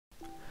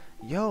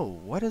Yo,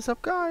 what is up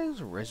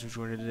guys? ResU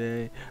joining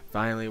today,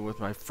 finally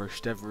with my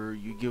first ever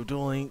Yu-Gi-Oh!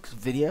 Duel Links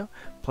video.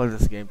 Play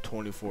this game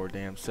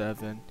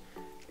 24/7.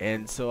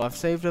 And so I've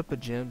saved up the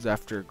gems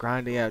after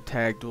grinding out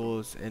tag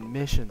duels and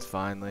missions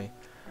finally.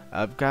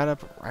 I've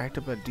racked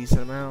up a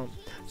decent amount.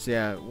 So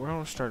yeah, we're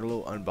gonna start a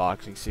little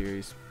unboxing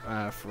series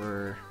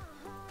for,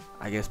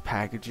 I guess,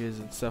 packages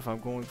and stuff I'm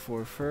going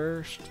for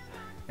first.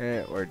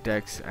 Or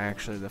decks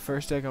actually. The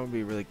first deck I'm gonna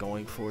be really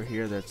going for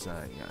here, that's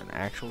an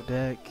actual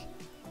deck.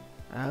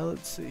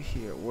 Let's see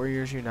here.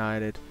 Warriors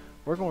United.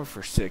 We're going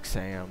for 6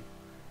 Sam.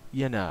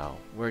 You know,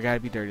 we're gotta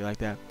be dirty like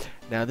that.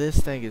 Now this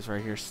thing is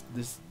right here.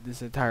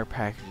 This entire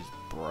package is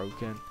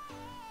broken.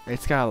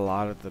 It's got a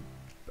lot of the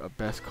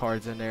best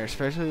cards in there,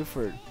 especially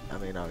for, I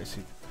mean,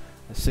 obviously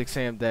the 6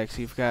 Sam decks.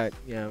 You've got,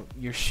 you know,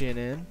 your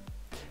Shin.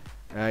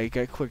 You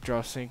got Quick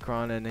Draw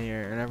Synchron in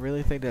here, and I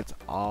really think that's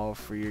all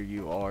for your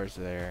URs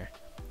there.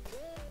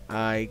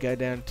 You got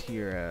down to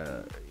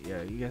your,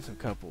 yeah, you got some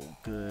couple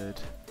good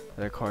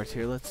other cards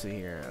here. Let's see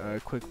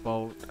here. Quick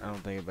Bolt. I don't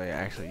think anybody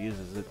actually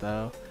uses it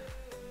though.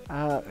 You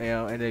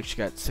know, and then you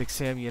got 6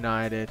 Sam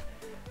United,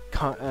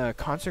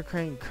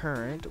 Consecrating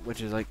Current,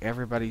 which is like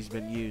everybody's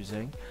been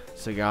using.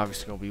 So you're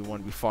obviously gonna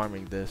want to be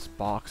farming this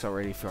box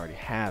already if you already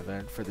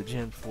haven't for the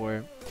gems for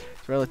it.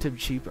 It's relatively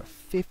cheap, at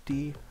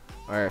 50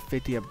 or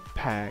 50 a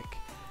pack.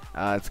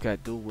 It's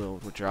got dual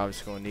wield, which you're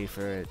obviously gonna need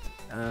for it.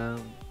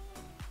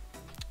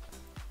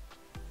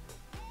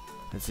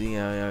 Let's see, you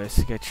know,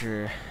 you got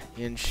your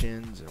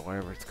Inshins or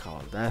whatever it's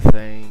called. I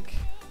think.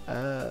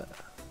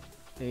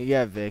 You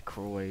got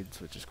Vicroids,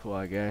 which is cool,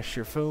 I guess.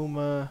 Your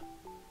Fuma.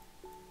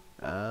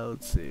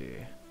 Let's see.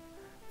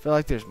 I feel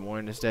like there's more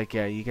in this deck.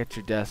 Yeah, you got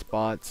your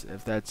Despots,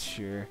 if that's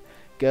your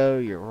go.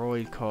 Your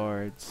Roid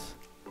cards.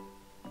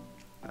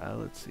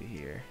 Let's see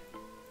here.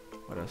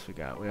 What else we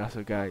got? We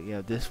also got, you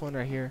know, this one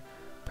right here.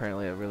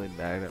 Apparently a really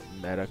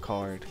meta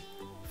card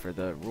for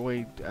the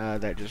Roid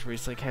that just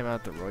recently came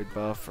out. The Roid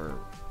buff or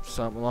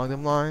something along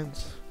them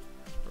lines,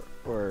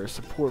 or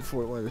support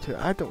for it, one of the two.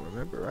 I don't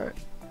remember,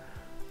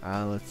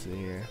 right? Let's see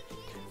here.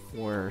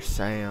 More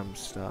Sam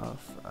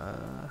stuff.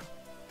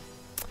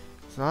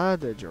 It's not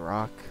the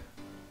Jirok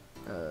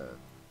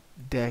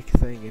deck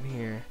thing in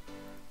here.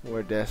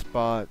 More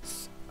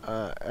Despots.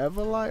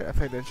 Evolite. I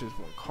think that's just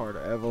one card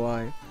of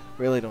Evolite.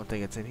 Really don't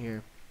think it's in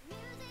here.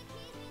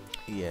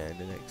 Yeah, and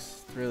the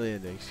next, really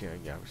the next here,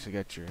 yeah, we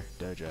got your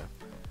Dojo.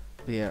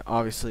 But yeah,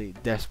 obviously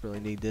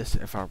desperately need this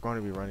if I'm going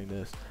to be running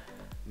this.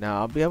 Now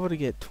I'll be able to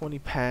get 20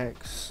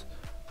 packs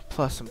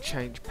plus some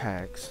change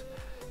packs.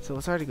 So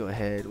let's already go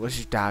ahead. Let's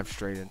just dive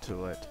straight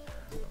into it.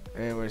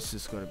 And it's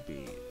just going to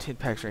be 10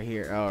 packs right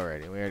here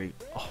already. We already,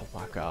 oh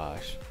my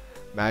gosh.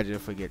 Imagine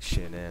if we get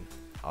Shin in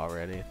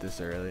already this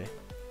early.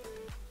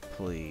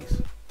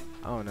 Please.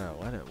 Oh no,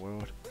 what in the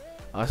world?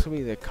 Oh, it's going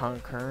to be the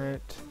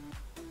Concurrent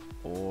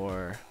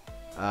or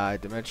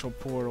Dimensional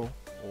Portal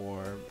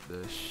or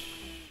the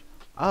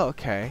oh,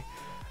 okay.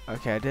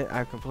 Okay,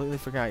 I completely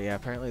forgot. Yeah,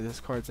 apparently this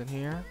card's in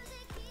here.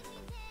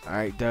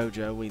 Alright,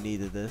 Dojo, we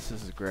needed this.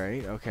 This is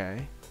great.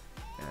 Okay.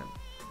 And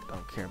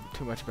don't care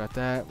too much about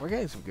that. We're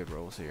getting some good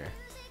rolls here.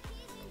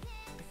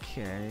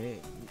 Okay.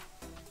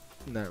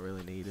 Not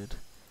really needed.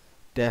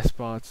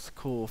 Despots,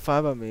 cool.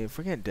 5 of me. If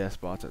we're getting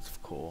Despots, that's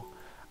cool.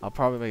 I'll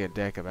probably make a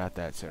deck about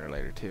that sooner or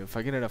later, too. If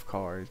I get enough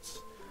cards,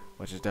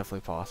 which is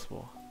definitely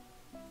possible.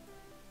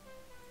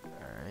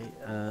 Alright,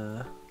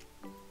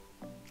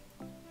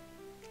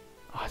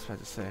 I was about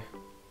to say.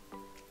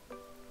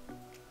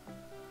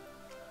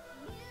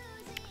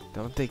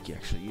 Don't think you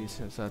actually use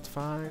him, so that's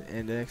fine.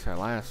 And next, our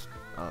last.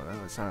 Oh,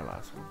 no, it's not our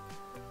last one.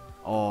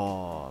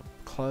 Oh,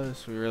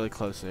 close. We're really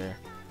close there.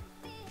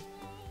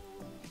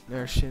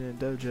 There's Shin and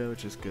Dojo,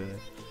 which is good.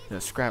 No,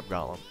 Scrap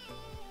Golem.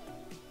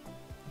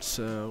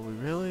 So,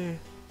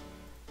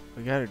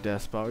 we got our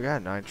Despot. We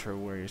got Nitro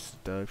Warriors,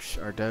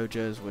 our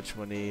Dojos, which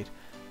we need.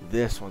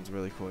 This one's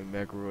really cool.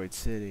 Megaroid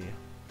City.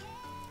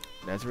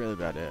 That's really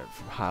about it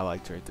for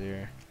highlights right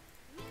there.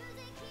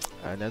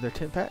 Another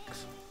 10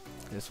 packs.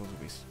 This one's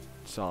gonna be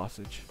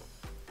sausage.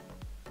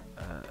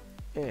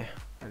 Yeah,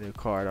 a new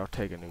card. I'll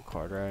take a new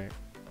card, right?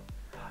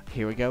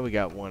 Here we go. We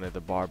got one of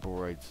the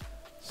Barboroids.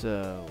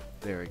 So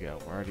there we go.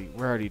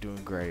 We're already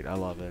doing great. I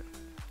love it.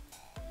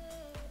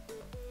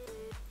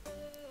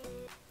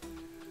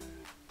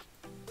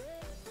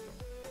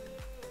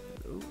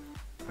 Ooh,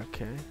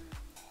 okay.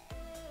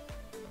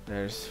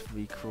 There's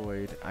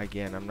Vicroid.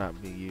 Again, I'm not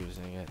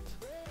using it.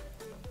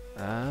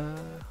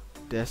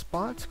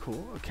 Despot's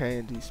cool. Okay,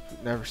 and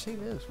never seen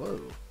this. Whoa.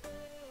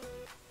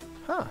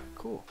 Huh,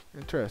 cool.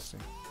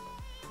 Interesting.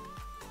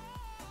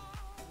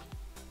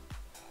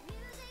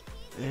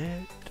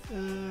 And,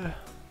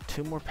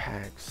 2 more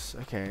packs.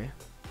 Okay.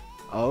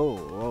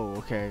 Oh,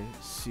 okay.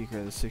 Secret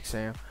of the 6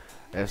 Sam.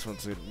 This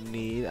one's a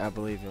need. I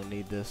believe you'll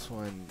need this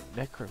one.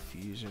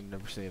 Necrofusion.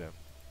 Never seen it.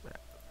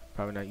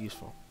 Probably not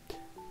useful.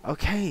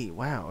 Okay,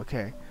 wow,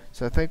 okay.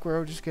 So I think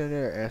we're just getting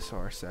our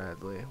SR,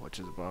 sadly, which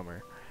is a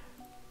bummer.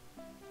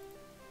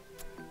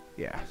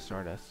 Yeah,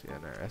 Stardust, yeah,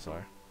 no,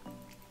 SR.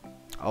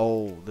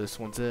 Oh, this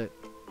one's it.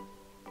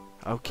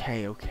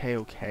 Okay.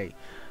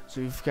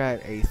 So we've got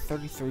a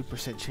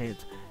 33%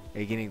 chance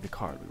at getting the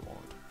card we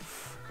want.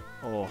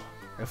 Oh,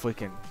 if we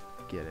can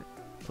get it,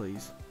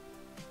 please.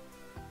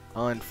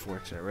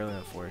 Unfortunate, really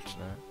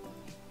unfortunate.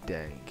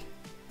 Dang.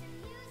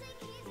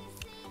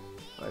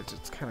 But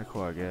it's kind of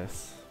cool, I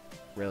guess.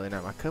 Really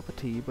not my cup of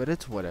tea, but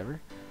it's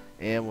whatever.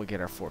 And we'll get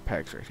our 4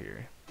 packs right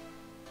here.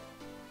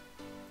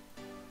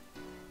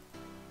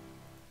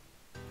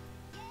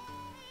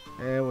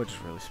 And we'll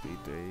just really speed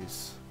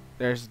these.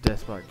 There's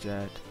Despot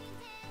Jet.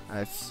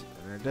 That's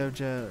a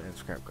Dojo and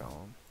Scrap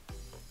Golem.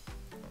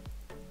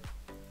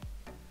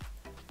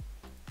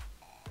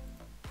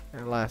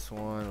 And the last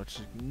one, which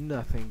is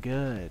nothing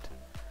good.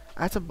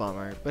 That's a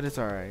bummer, but it's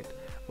alright.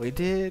 We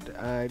did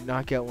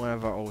knock out one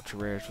of our ultra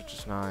rares, which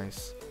is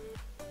nice.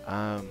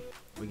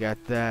 We got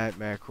that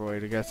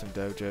Macroid. We got some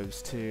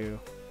Dojos too.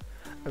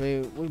 I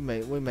mean,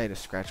 we made a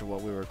scratch of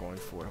what we were going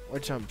for,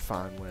 which I'm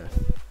fine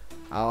with.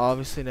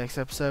 Obviously, next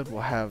episode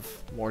we'll have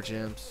more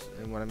gems,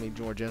 and when I mean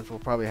more gems, we'll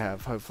probably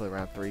have hopefully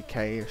around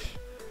 3K-ish.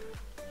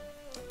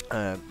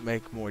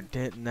 Make more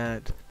dent in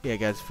that. Yeah,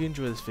 guys, if you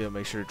enjoy this video,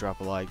 make sure to drop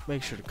a like.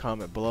 Make sure to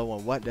comment below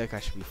on what deck I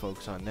should be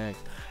focused on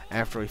next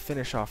after we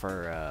finish off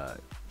our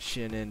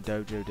Shinin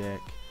Dojo deck,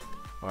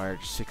 our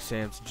 6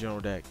 Sam's general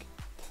deck.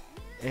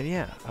 And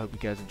yeah, I hope you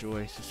guys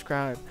enjoy.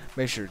 Subscribe.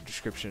 Make sure the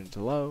description is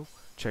below.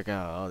 Check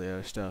out all the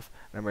other stuff.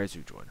 And I'm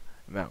ResU.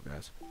 I'm out,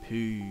 guys.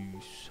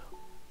 Peace.